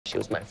She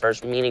was my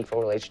first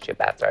meaningful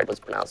relationship after I was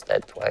pronounced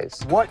dead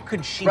twice. What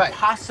could she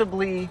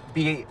possibly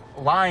be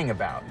lying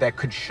about that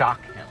could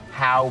shock him?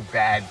 How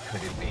bad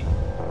could it be?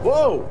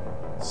 Whoa!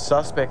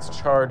 Suspects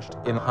charged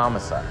in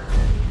homicide.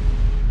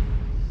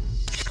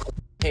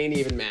 Hey,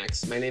 Neve and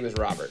Max. My name is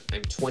Robert.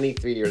 I'm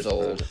 23 years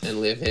old and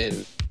live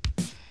in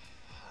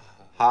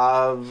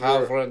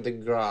Havre de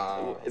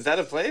Grace. Is that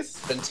a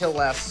place? Until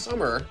last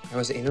summer, I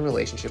was in a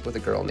relationship with a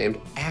girl named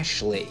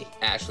Ashleigh.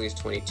 Ashleigh's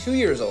 22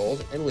 years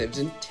old and lives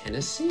in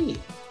Tennessee.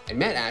 I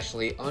met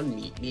Ashleigh on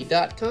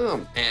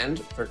meetme.com,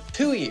 and for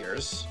 2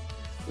 years,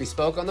 we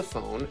spoke on the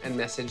phone and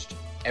messaged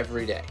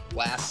every day.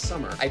 Last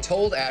summer, I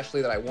told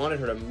Ashleigh that I wanted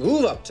her to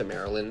move up to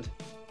Maryland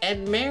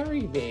and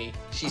marry me.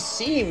 She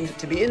seemed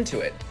to be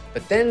into it,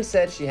 but then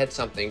said she had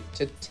something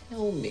to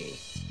tell me.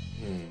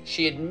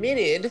 She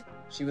admitted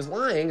she was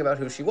lying about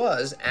who she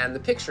was, and the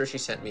pictures she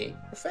sent me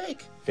were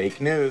fake.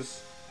 Fake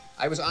news.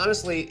 I was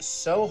honestly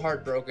so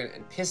heartbroken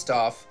and pissed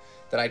off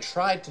that I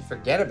tried to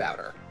forget about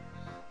her.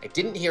 I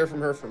didn't hear from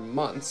her for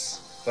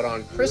months, but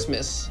on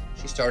Christmas,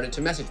 she started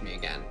to message me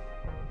again.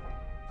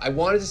 I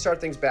wanted to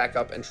start things back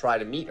up and try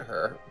to meet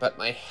her, but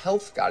my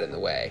health got in the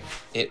way.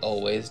 It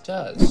always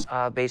does.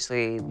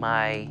 Basically,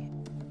 my,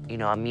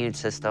 immune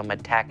system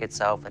attacked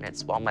itself and it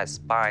swelled my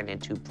spine in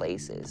 2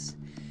 places,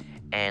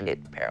 and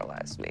it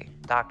paralyzed me.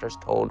 Doctors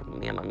told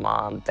me and my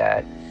mom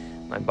that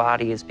my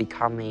body is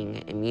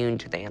becoming immune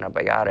to the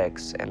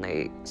antibiotics, and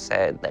they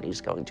said that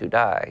he's going to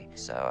die.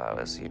 So I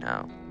was,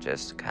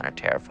 just kind of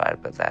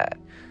terrified with that.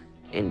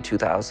 In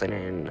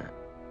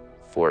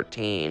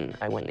 2014,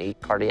 I went into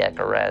cardiac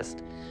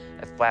arrest.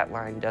 I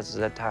flatlined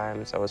dozens of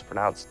times. I was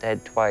pronounced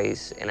dead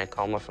twice, in a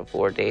coma for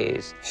 4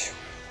 days.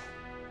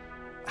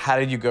 How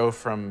did you go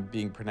from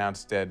being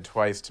pronounced dead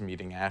twice to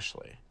meeting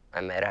Ashleigh? I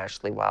met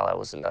Ashleigh while I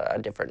was in a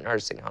different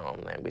nursing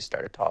home, and we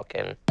started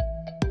talking.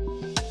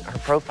 Her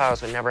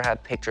profiles would never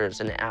have pictures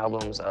and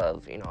albums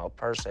of, a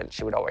person.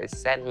 She would always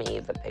send me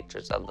the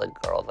pictures of the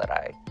girl that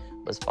I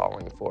was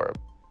falling for.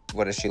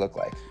 What does she look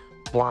like?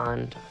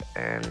 Blonde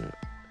and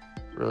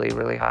really,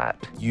 really hot.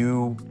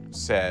 You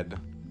said,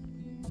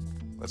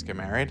 let's get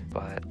married?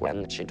 But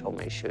when she told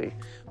me she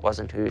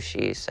wasn't who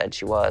she said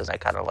she was, I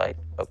kind of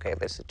okay,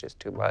 this is just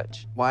too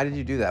much. Why did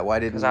you do that? Why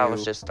didn't you? Because I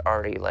was just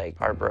already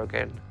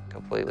heartbroken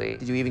completely.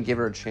 Did you even give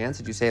her a chance?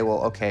 Did you say,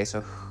 well, okay,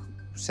 so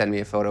send me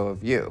a photo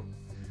of you?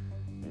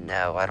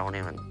 No, I don't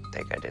even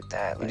think I did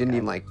that. You didn't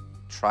even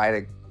try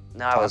to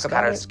No, I was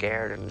kind of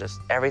scared, and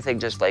everything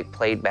just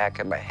played back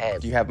in my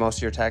head. Do you have most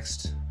of your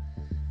text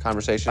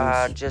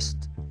conversations?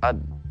 Just a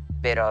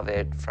bit of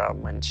it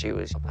from when she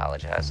was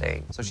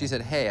apologizing. So she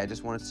said, hey, I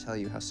just wanted to tell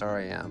you how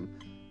sorry I am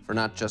for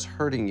not just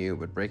hurting you,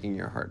 but breaking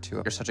your heart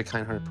too. You're such a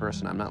kind-hearted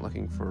person. I'm not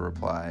looking for a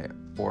reply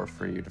or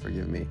for you to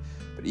forgive me.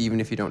 But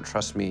even if you don't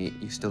trust me,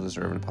 you still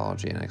deserve an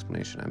apology and an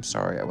explanation. I'm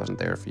sorry I wasn't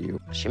there for you.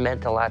 She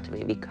meant a lot to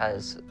me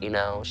because,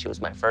 she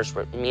was my first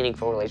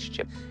meaningful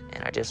relationship.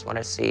 And I just want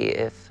to see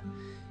if,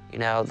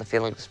 the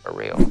feelings are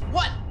real.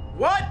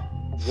 What?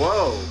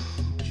 Whoa,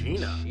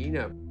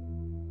 Gina.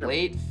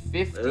 Late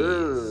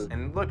 50s.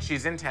 And look,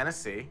 she's in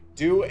Tennessee.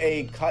 Do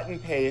a cut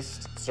and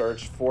paste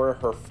search for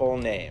her full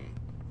name.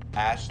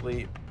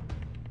 Ashleigh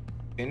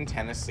in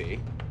Tennessee.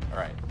 All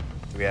right,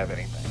 do we have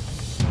anything?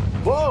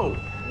 Whoa!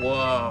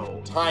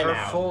 Time Her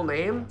out. full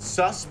name?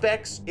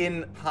 Suspects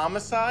in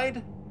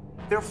homicide?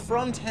 They're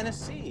from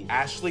Tennessee.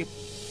 Ashleigh,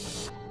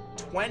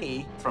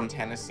 20, from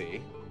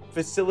Tennessee.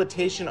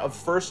 Facilitation of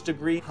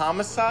first-degree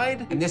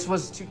homicide? And this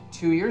was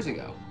two years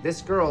ago.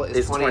 This girl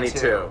is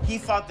 22. He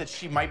thought that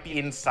she might be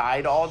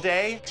inside all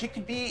day. She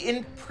could be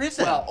in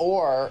prison. Well,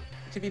 or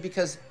it could be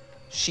because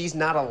she's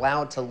not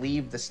allowed to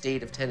leave the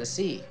state of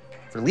Tennessee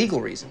for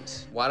legal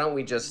reasons. Why don't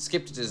we just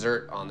skip to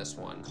dessert on this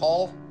one?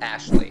 Call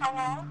Ashleigh.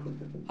 Hello?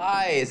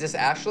 Hi, is this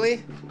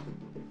Ashleigh?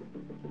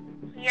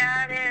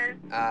 Yeah, it is.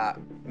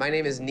 My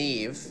name is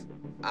Neve.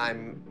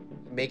 I'm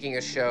making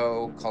a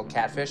show called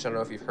Catfish. I don't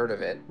know if you've heard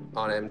of it,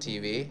 on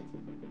MTV.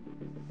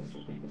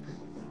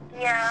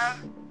 Yeah.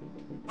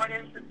 What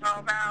is this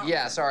all about?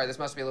 Yeah, sorry, this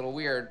must be a little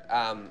weird.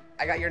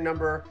 I got your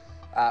number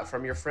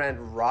from your friend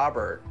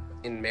Robert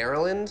in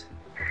Maryland.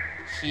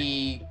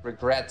 He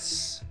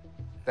regrets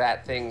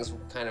that things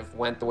kind of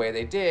went the way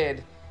they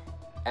did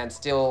and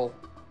still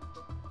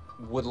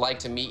would like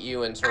to meet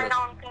you and sort I of...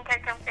 don't think I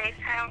can face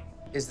him.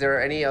 Is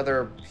there any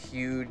other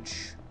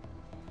huge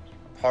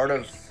part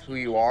of who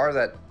you are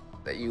that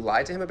you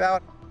lied to him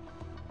about?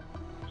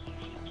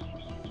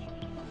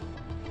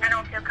 I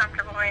don't feel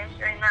comfortable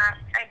answering that.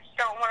 I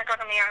don't want to go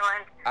to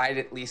Maryland. I'd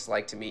at least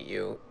like to meet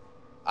you.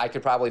 I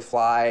could probably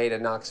fly to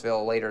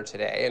Knoxville later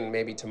today, and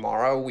maybe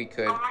tomorrow we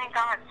could... Oh my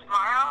God,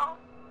 tomorrow?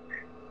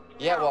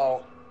 Yeah, No.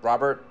 well,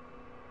 Robert,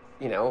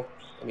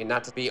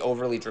 not to be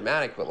overly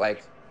dramatic, but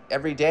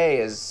every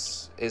day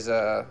is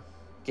a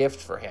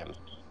gift for him.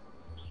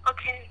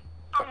 Okay,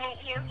 I'll meet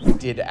you.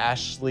 Did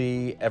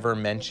Ashleigh ever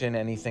mention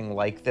anything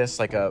like this,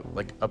 like a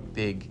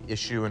big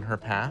issue in her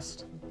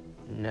past?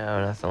 No,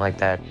 nothing like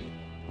that.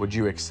 Would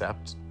you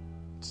accept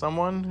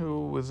someone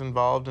who was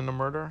involved in a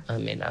murder? I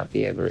may not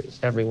be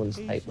everyone's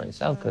type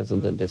myself because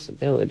of the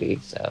disability,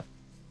 so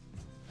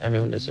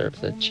everyone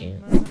deserves a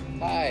chance.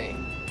 Hi.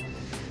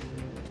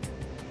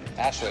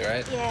 Ashleigh,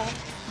 right? Yeah.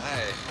 Hi.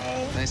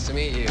 Hey. Nice to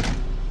meet you.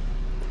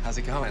 How's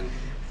it going?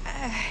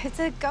 It's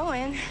a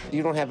going.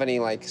 You don't have any,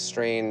 like,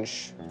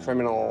 strange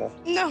criminal...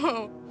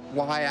 No.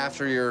 Why,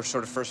 after your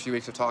sort of first few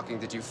weeks of talking,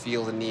 did you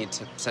feel the need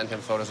to send him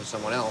photos of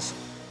someone else?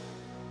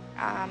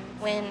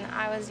 When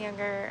I was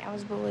younger, I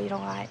was bullied a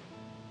lot.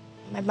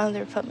 My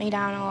mother put me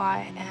down a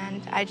lot,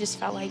 and I just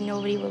felt like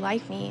nobody would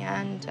like me,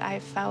 and I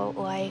felt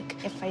like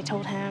if I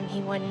told him,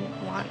 he wouldn't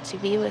want to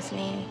be with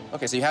me.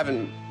 Okay, so you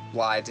haven't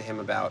lied to him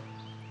about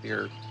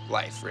your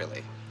life,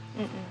 really?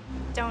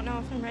 Don't know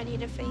if I'm ready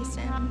to face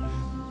him.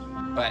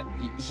 But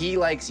he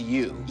likes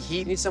you.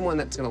 He needs someone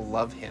that's gonna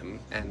love him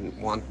and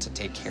want to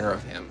take care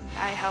of him.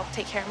 I helped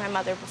take care of my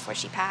mother before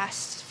she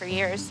passed for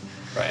years.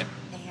 Right.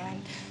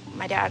 And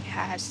my dad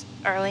has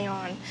early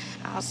on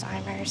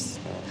Alzheimer's.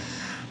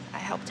 I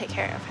helped take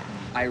care of him.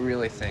 I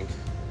really think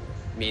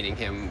meeting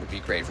him would be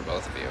great for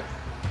both of you.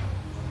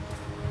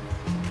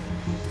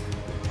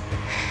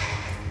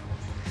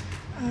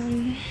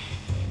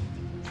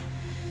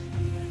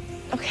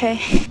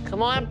 Okay.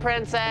 Come on,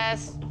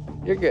 princess.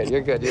 You're good, you're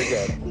good, you're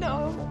good.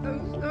 No,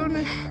 I'm so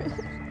nervous.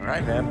 All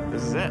right, man,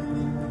 this is it.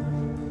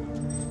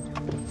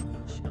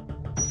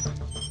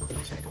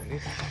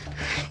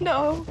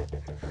 No.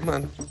 Come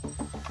on.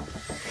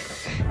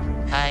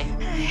 Hi.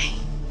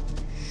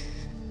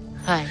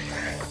 Hi.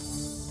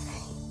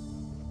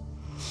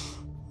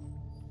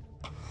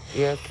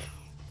 You okay?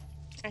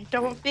 I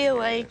don't feel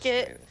like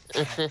it.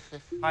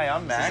 Hi,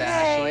 I'm Max.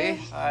 Ashleigh.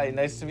 Hi,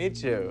 nice to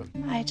meet you.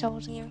 I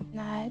told you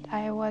that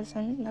I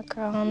wasn't the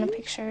girl in the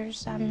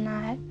pictures. I'm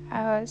not.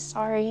 I was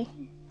sorry.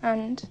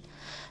 And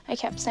I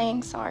kept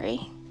saying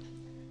sorry.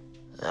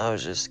 I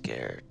was just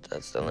scared.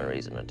 That's the only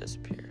reason I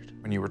disappeared.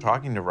 When you were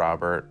talking to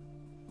Robert,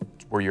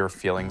 were your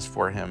feelings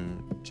for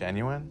him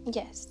genuine?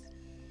 Yes.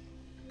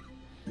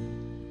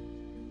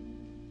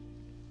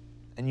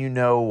 And you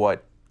know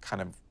what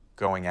kind of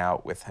going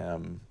out with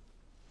him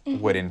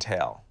would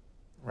entail,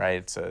 right?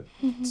 It's a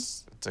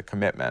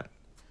commitment.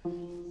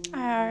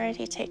 I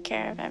already take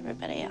care of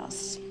everybody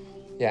else.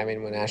 Yeah, I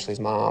mean, when Ashleigh's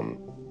mom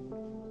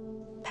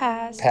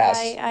Passed.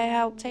 Passed. I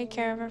helped take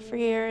care of her for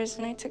years,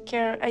 and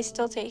I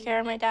still take care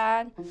of my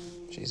dad.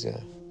 she's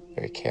a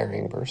very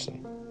caring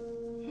person.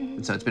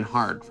 And so it's been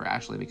hard for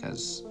Ashleigh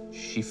because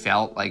she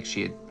felt like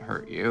she had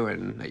hurt you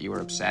and that you were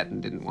upset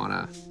and didn't want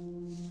to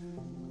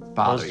I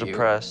bother was you.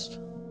 depressed,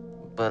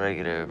 but I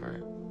get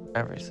over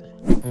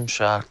everything. I'm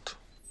shocked.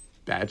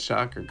 Bad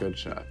shock or good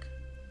shock?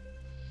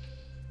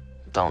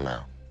 Don't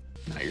know.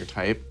 Not your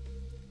type?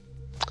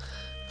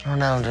 I don't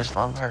know, just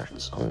love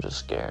hurts. I'm just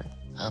scared.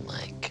 I'm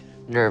like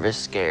nervous,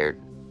 scared.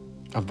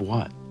 Of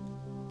what?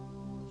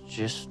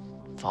 Just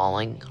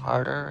falling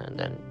harder and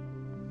then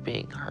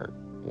being hurt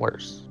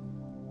worse.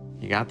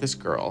 You got this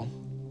girl.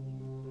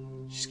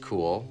 She's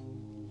cool.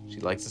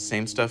 She likes the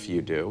same stuff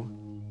you do.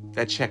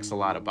 That checks a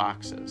lot of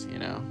boxes, you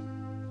know?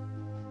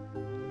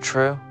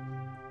 True.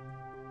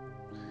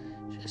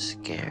 Just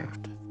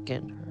scared of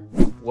getting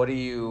hurt. What do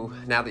you,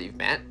 now that you've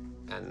met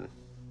and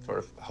sort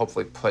of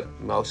hopefully put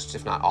most,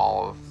 if not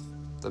all, of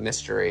the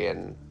mystery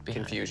and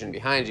confusion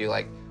behind you,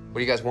 like, what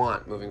do you guys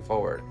want moving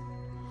forward?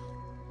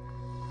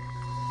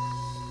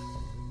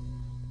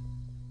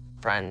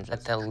 Friends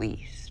at the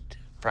least.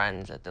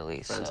 Friends at the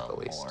least. Friends so at the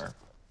least. More,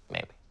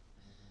 maybe.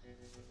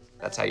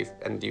 That's how you,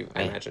 and you,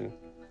 I imagine.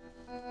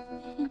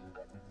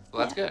 Well,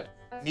 that's good.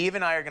 Neve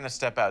and I are gonna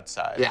step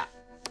outside. Yeah.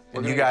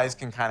 And you guys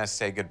can kind of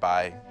say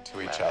goodbye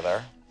to each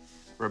other.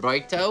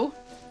 Roberto?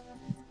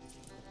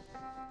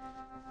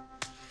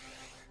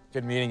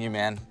 Good meeting you,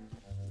 man.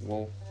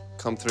 We'll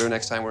come through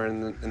next time we're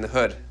in the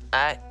hood.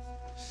 I.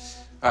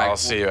 All right, I'll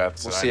see you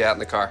outside. We'll see you out in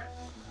the car.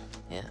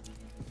 Yeah.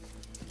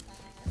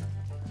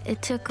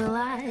 It took a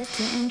lot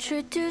to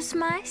introduce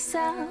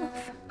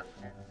myself.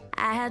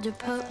 I had to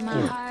put my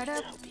heart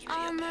up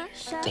on the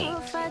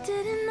shelf. I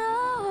didn't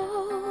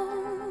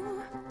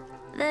know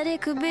that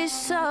it could be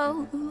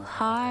so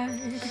hard.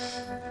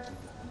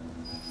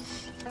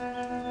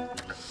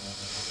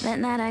 That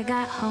night I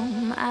got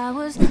home, I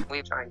was... We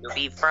were trying to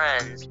be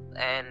friends,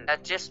 and I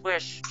just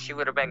wish she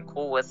would have been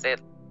cool with it.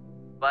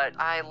 But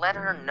I let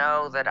her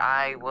know that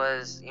I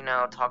was,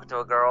 talking to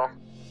a girl.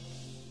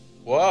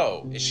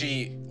 Whoa, is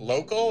she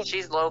local?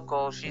 She's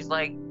local. She's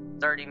like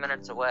 30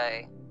 minutes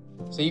away.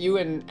 So you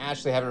and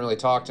Ashleigh haven't really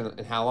talked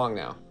in how long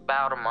now?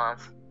 About a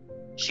month.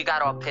 She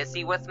got all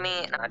pissy with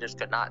me, and I just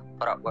could not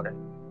put up with it.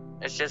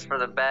 It's just for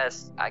the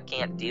best. I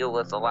can't deal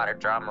with a lot of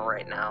drama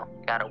right now.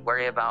 Gotta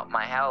worry about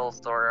my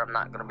health, or I'm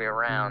not gonna be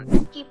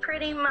around. He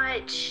pretty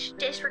much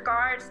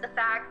disregards the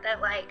fact that,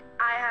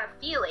 I have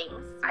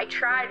feelings. I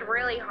tried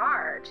really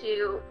hard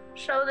to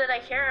show that I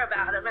care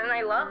about him and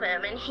I love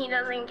him, and he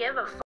doesn't give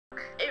a fuck.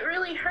 It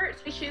really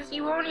hurts because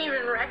you won't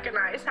even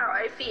recognize how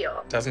I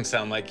feel. Doesn't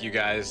sound like you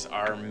guys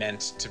are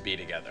meant to be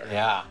together.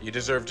 Yeah. You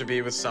deserve to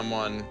be with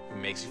someone who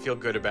makes you feel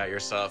good about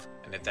yourself,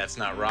 and if that's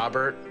not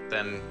Robert,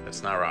 then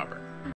it's not Robert.